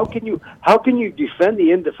how can you defend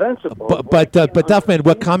the indefensible? But Duffman,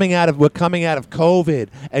 we're coming out of COVID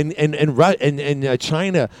and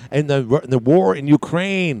China and the war in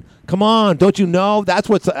Ukraine. Come on, don't you know that's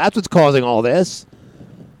what's causing all this?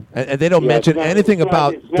 And they don't mention anything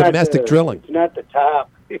about domestic drilling. It's not the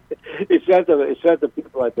top. It's not the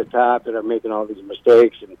people at the top that are making all these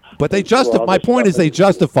mistakes. But they justify. My point is, they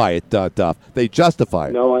justify it, Duff. They justify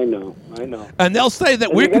it. No, I know. And they'll say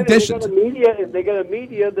that we're conditioned. They got a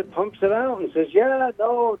media that pumps it out and says, "Yeah,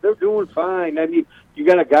 no, they're doing fine." I mean, you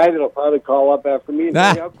got a guy that'll probably call up after me and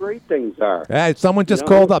tell you how great things are. Hey, someone just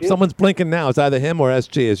called up. Someone's blinking now. It's either him or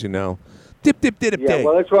SG, as you know. Dip. Yeah,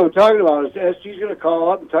 well, that's what I'm talking about. SG's going to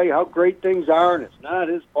call up and tell you how great things are, and it's not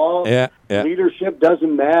his fault. Yeah. Leadership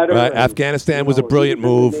doesn't matter. Right. Afghanistan was a brilliant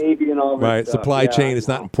move. Navy and all right. Stuff. Supply chain is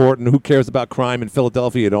not important. Who cares about crime in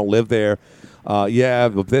Philadelphia? You don't live there.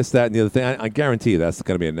 This, that, and the other thing. I guarantee you that's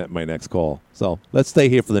going to be my next call. So let's stay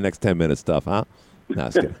here for the next 10 minutes, Stuff, huh? No,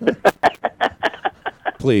 it's kidding.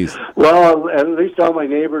 Please. Well, at least all my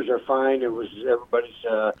neighbors are fine. Everybody's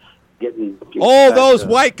getting those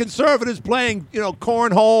white conservatives playing,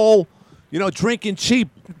 cornhole, drinking cheap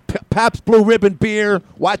Pabst Blue Ribbon beer,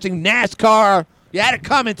 watching NASCAR. You had it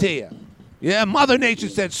coming to you. Yeah, Mother Nature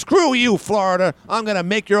said, "Screw you, Florida. I'm going to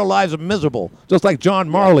make your lives miserable." Just like John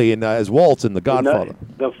Marley and as Waltz in The Godfather.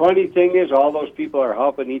 The funny thing is, all those people are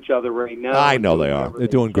helping each other right now. I know they are. They're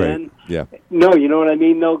doing great. Yeah. No, you know what I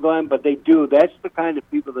mean, though, Glenn? But they do. That's the kind of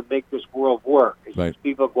people that make this world work. Right.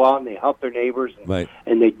 People go out and they help their neighbors,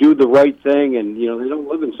 and they do the right thing, and they don't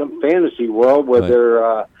live in some fantasy world where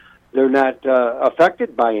they're not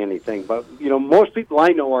affected by anything. But most people I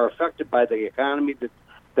know are affected by the economy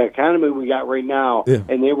the economy we got right now,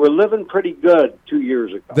 and they were living pretty good 2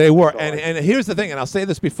 years ago. They were, and here's the thing, and I'll say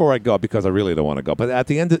this before I go because I really don't want to go, but at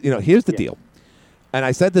the end, here's the deal, and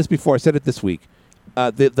I said this before, I said it this week,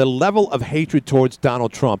 the level of hatred towards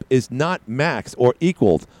Donald Trump is not maxed or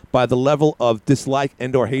equaled by the level of dislike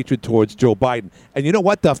and or hatred towards Joe Biden. And you know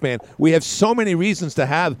what, Duffman? We have so many reasons to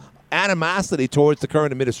have animosity towards the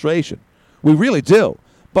current administration. We really do,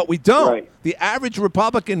 but we don't. Right. The average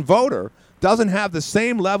Republican voter doesn't have the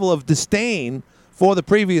same level of disdain for the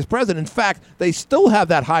previous president. In fact, they still have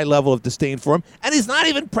that high level of disdain for him, and he's not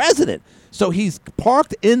even president. So he's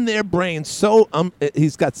parked in their brains. So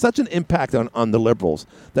he's got such an impact on the liberals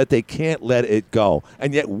that they can't let it go.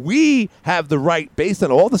 And yet we have the right, based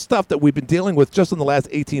on all the stuff that we've been dealing with just in the last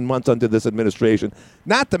 18 months under this administration,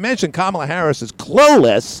 not to mention Kamala Harris is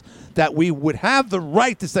clueless, that we would have the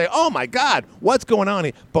right to say, oh, my God, what's going on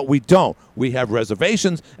here? But we don't. We have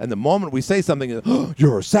reservations, and the moment we say something, oh,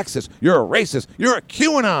 you're a sexist, you're a racist, you're a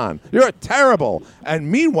QAnon, you're a terrible. And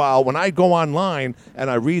meanwhile, when I go online and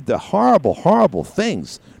I read the horrible, horrible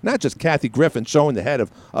things, not just Kathy Griffin showing the head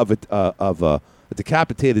of a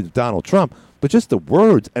decapitated Donald Trump, but just the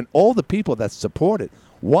words and all the people that support it.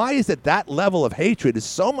 Why is it that level of hatred is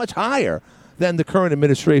so much higher than the current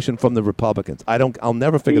administration from the Republicans? I'll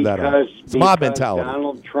never figure that out. It's mob mentality.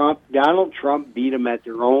 Donald Trump beat them at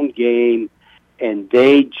their own game, and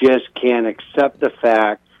they just can't accept the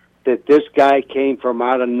fact that this guy came from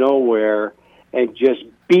out of nowhere and just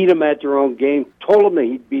beat them at their own game, told them that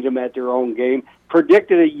he'd beat them at their own game,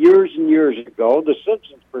 predicted it years and years ago. The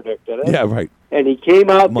Simpsons predicted it. Yeah, right. And he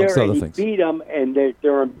came out Amongst there and other he things. beat them, and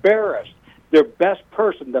they're embarrassed. Their best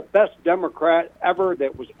person, the best Democrat ever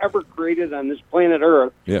that was ever created on this planet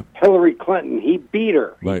Earth, Hillary Clinton. He beat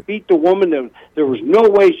her. Right. He beat the woman that there was no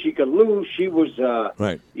way she could lose. She was,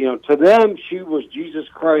 right. To them, she was Jesus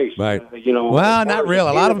Christ. Right. Well, not really.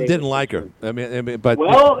 A lot of them didn't like her. I mean, but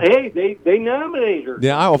hey, they nominated her.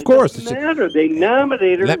 Yeah, of course. It doesn't matter. They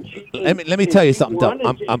nominated her. Let me tell you something, Doug.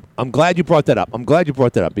 I'm glad you brought that up. I'm glad you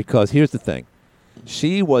brought that up because here's the thing.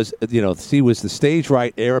 She was the stage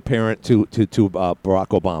right heir apparent to Barack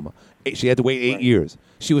Obama. She had to wait 8 years.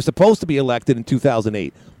 She was supposed to be elected in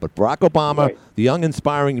 2008, but Barack Obama, the young,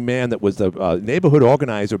 inspiring man that was the neighborhood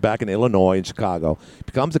organizer back in Illinois and Chicago,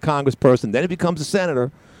 becomes a congressperson. Then he becomes a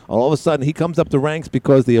senator. All of a sudden, he comes up the ranks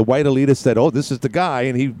because the white elitists said, oh, this is the guy,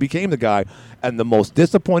 and he became the guy. And the most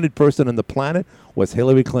disappointed person on the planet was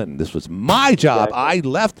Hillary Clinton. This was my job. I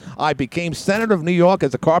left. I became senator of New York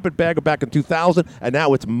as a carpetbagger back in 2000, and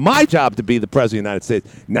now it's my job to be the president of the United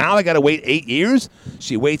States. Now I got to wait 8 years?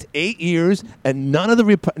 She waits 8 years, and none of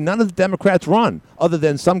the Democrats run, other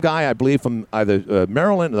than some guy, I believe, from either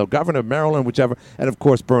Maryland, the governor of Maryland, whichever, and, of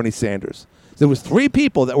course, Bernie Sanders. There was 3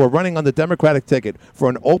 people that were running on the Democratic ticket for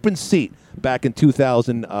an open seat back in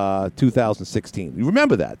 2016. You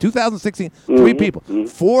remember that? 2016, 3 people.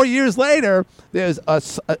 4 years later, there's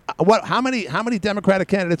how many Democratic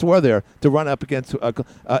candidates were there to run up against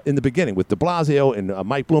in the beginning with de Blasio and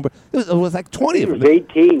Mike Bloomberg? It was like 20 of them.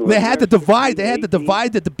 18. They had to divide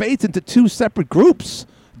the debates into 2 separate groups.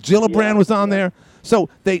 Gillibrand was on there. So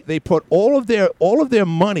they put all of their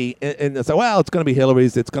money and they said, well, it's going to be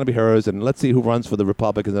Hillary's, it's going to be hers, and let's see who runs for the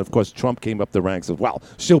Republicans. And, of course, Trump came up the ranks and said, well,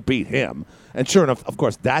 she'll beat him. And sure enough, of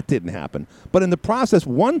course, that didn't happen. But in the process,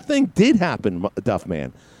 one thing did happen, Duff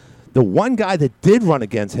Man. The one guy that did run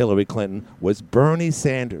against Hillary Clinton was Bernie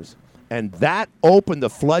Sanders. And that opened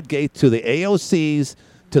the floodgate to the AOCs,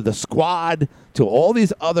 to the Squad, to all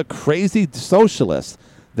these other crazy socialists.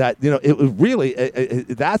 That it was really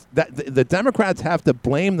the Democrats have to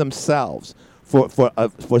blame themselves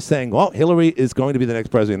for saying, well, Hillary is going to be the next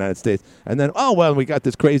president of the United States, and then we got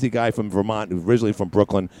this crazy guy from Vermont, originally from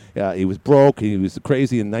Brooklyn. He was broke, he was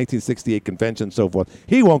crazy in 1968 convention, and so forth.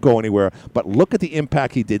 He won't go anywhere. But look at the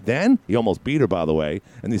impact he did then. He almost beat her, by the way,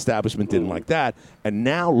 and the establishment didn't like that. And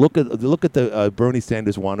now look at the Bernie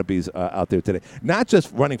Sanders wannabes out there today. Not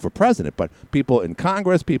just running for president, but people in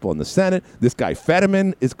Congress, people in the Senate. This guy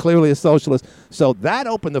Fetterman is clearly a socialist. So that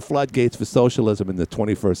opened the floodgates for socialism in the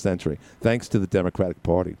 21st century, thanks to the Democratic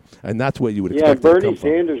Party. And that's where you would expect it to Bernie come from.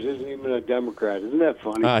 Sanders isn't even a Democrat. Isn't that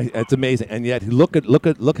funny? It's amazing. And yet, look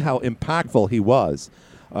how impactful he was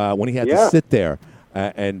when he had to sit there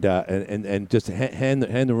and just hand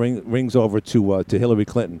the rings over to Hillary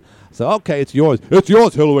Clinton. So, okay, it's yours,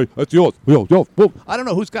 Hillary. It's yours. I don't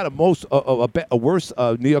know who's got a worse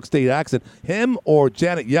New York State accent, him or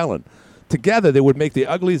Janet Yellen. Together, they would make the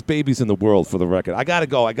ugliest babies in the world, for the record. I got to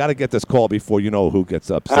go. I got to get this call before you know who gets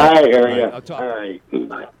upset. I hear you. All right.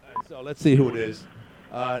 So let's see who it is.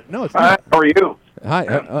 No, it's Hi, not. how are you? Hi,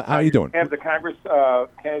 how are you doing? Have the Congress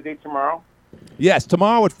candidate tomorrow? Yes,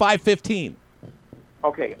 tomorrow at 5:15.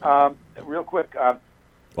 Okay, real quick.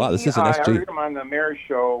 Wow, this is an I SG. heard him on the Mayor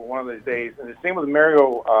Show one of those days, and the same with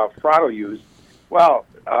Mario Fratto used. Well,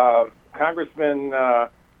 Congressman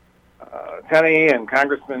Tenney and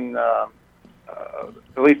Congressman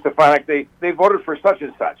Elise Stefanik, they voted for such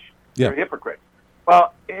and such. Yeah. They're hypocrites.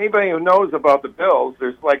 Well, anybody who knows about the bills,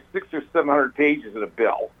 there's like 600 or 700 pages of the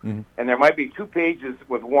bill, and there might be 2 pages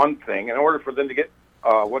with one thing. In order for them to get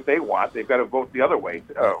what they want, they've got to vote the other way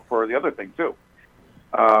for the other thing too.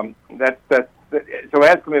 So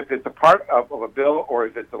ask them if it's a part of a bill or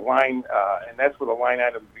if it's a line, and that's where the line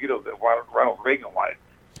item veto that Ronald Reagan wanted.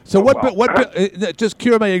 So what bill, just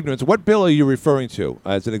cure my ignorance, what bill are you referring to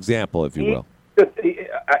as an example, if you will?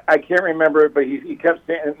 I can't remember it, but he kept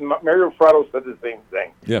saying, Mario Frado said the same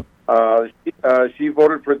thing. Yeah. She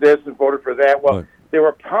voted for this and voted for that. Well, they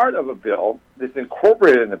were part of a bill that's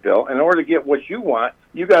incorporated in the bill. In order to get what you want,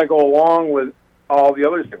 you got to go along with all the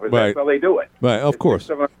other stuff. That's how they do it. Right, of course.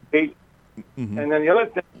 And then the other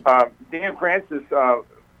thing, Dan Francis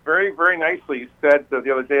very, very nicely said the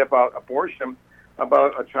other day about abortion,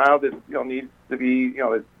 about a child that needs to be,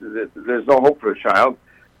 there's no hope for a child.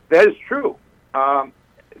 That is true. But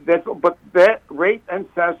that rape,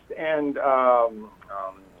 incest, and for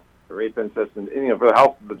the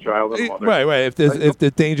health of the child and the mother. Right. If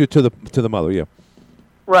there's danger to the mother, yeah.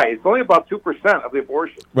 Right. It's only about 2% of the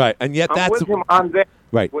abortion. Right, and yet I'm with him on that.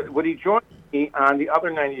 Right. Would he join me on the other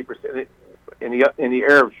 90%? In the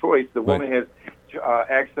era of choice, the woman has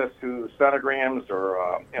access to sonograms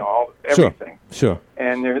or everything. Sure.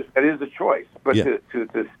 And that is a choice. But to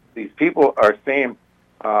these people are saying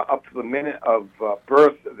up to the minute of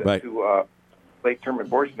birth to late-term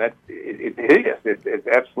abortion, it's hideous. It's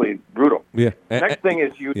absolutely brutal. Yeah. Next thing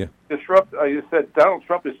is you disrupt. You said Donald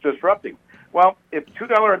Trump is disrupting. Well, if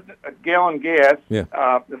 $2 a gallon gas,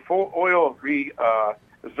 the full oil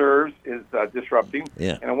reserves is disrupting,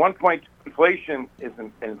 and a 1.2 inflation is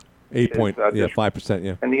 5%,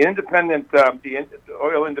 and the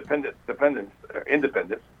oil independence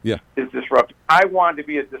is disrupting. I want to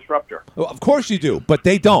be a disruptor. Well, of course you do, but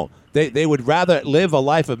they don't. They would rather live a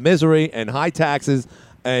life of misery and high taxes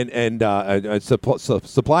and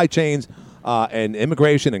supply chains and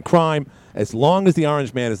immigration and crime, as long as the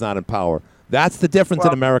orange man is not in power. That's the difference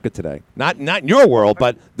in America today. Not in your world,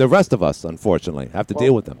 but the rest of us, unfortunately, have to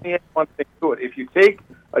deal with them. Let me add one thing to it. If you take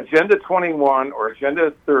Agenda 21 or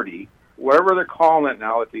Agenda 30, wherever they're calling it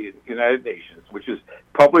now at the United Nations, which is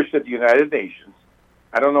published at the United Nations,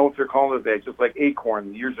 I don't know if they're calling it that, just like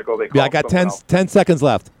Acorn years ago they called it. Yeah, I got 10 seconds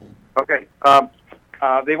left. Okay.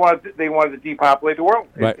 They wanted to depopulate the world.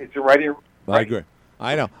 Right. It's a right. I agree.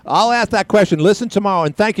 I know. I'll ask that question. Listen tomorrow,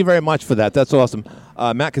 and thank you very much for that. That's awesome.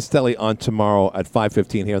 Matt Castelli on tomorrow at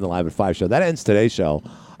 5:15 here on the Live at 5 show. That ends today's show.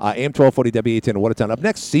 AM 1240 W18 in Watertown. Up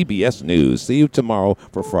next, CBS News. See you tomorrow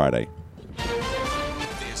for Friday.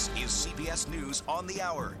 This is CBS News on the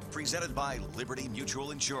Hour, presented by Liberty Mutual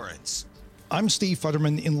Insurance. I'm Steve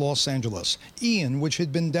Futterman in Los Angeles. Ian, which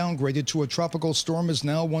had been downgraded to a tropical storm, is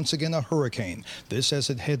now once again a hurricane. This as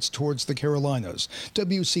it heads towards the Carolinas.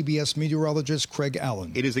 WCBS meteorologist Craig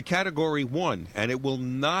Allen. It is a Category 1, and it will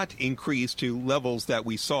not increase to levels that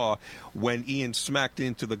we saw when Ian smacked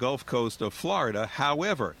into the Gulf Coast of Florida.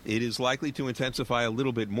 However, it is likely to intensify a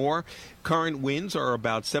little bit more. Current winds are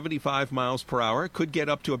about 75 miles per hour. Could get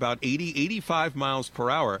up to about 85 miles per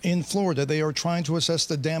hour. In Florida, they are trying to assess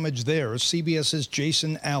the damage there. CBS's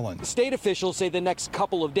Jason Allen. State officials say the next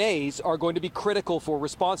couple of days are going to be critical for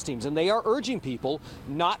response teams, and they are urging people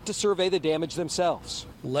not to survey the damage themselves.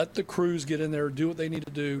 Let the crews get in there, do what they need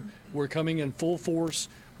to do. We're coming in full force.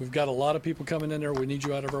 We've got a lot of people coming in there. We need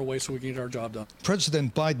you out of our way so we can get our job done.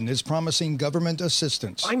 President Biden is promising government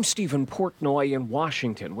assistance. I'm Stephen Portnoy in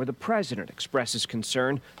Washington, where the president expresses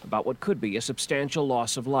concern about what could be a substantial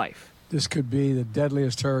loss of life. This could be the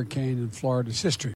deadliest hurricane in Florida's history.